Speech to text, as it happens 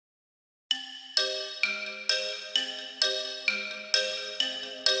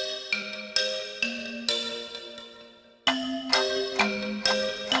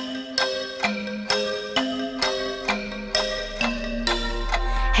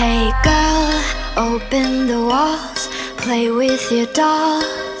Hey girl, open the walls, play with your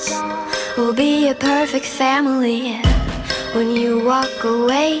dolls. We'll be a perfect family. When you walk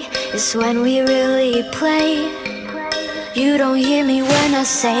away is when we really play. You don't hear me when I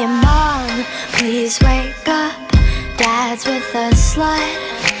say, Mom, please wake up. Dad's with a slut,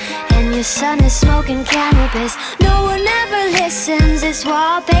 and your son is smoking cannabis. No one ever listens, this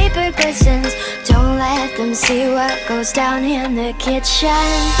wallpaper glistens. Don't let them see what goes down in the kitchen.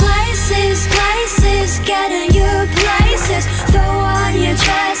 Places, places, get in your places. Throw on your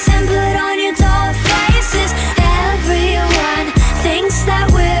dress and put on your doll faces. Everyone thinks that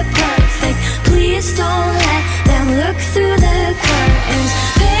we're perfect. Please don't let them look through the curtains.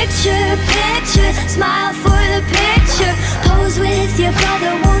 Picture, picture, smile for the picture. Pose with your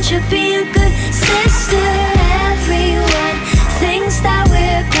brother, won't you be a good sister? Everyone thinks that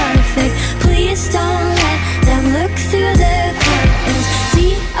we're perfect. Please don't let them look through the curtains.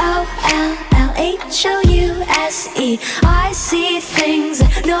 Dollhouse. I see things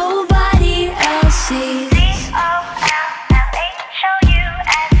that nobody else sees.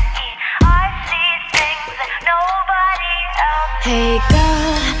 Hey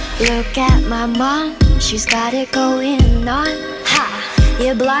girl, look at my mom, she's got it going on. Ha!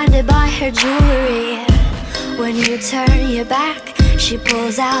 You're blinded by her jewelry. When you turn your back, she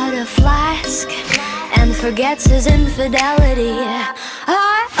pulls out a flask and forgets his infidelity.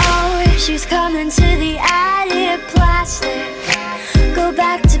 Oh, she's coming to the attic. Plastic, go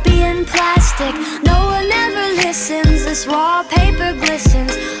back to being plastic. No one ever listens, this wallpaper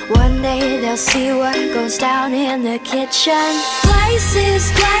glistens. One day they'll see what goes down in the kitchen.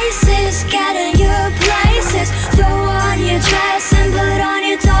 Places, places, get in your places. Throw on your dress and put on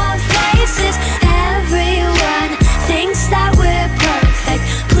your doll faces. Everyone thinks that we're perfect.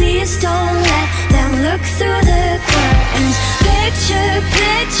 Please don't let them look through the curtains. Picture,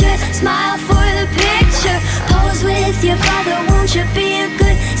 picture, smile for the picture. Pose with your brother, won't you be a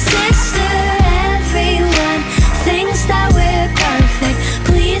good sister? Everyone thinks that we're perfect.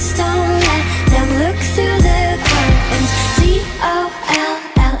 Please don't let them look through the curtains. Dollhouse.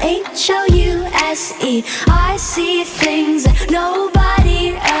 I see things that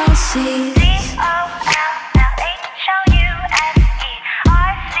nobody else sees.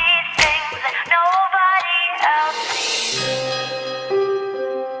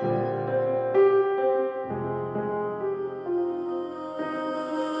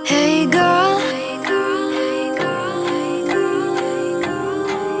 Hey girl,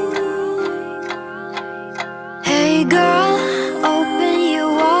 hey girl, open your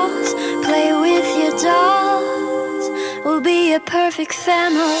walls, play with your dolls. We'll be a perfect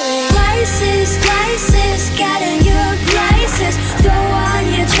family. Places, places, get in your places. Throw on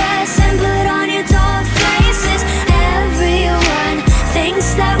your dress and put on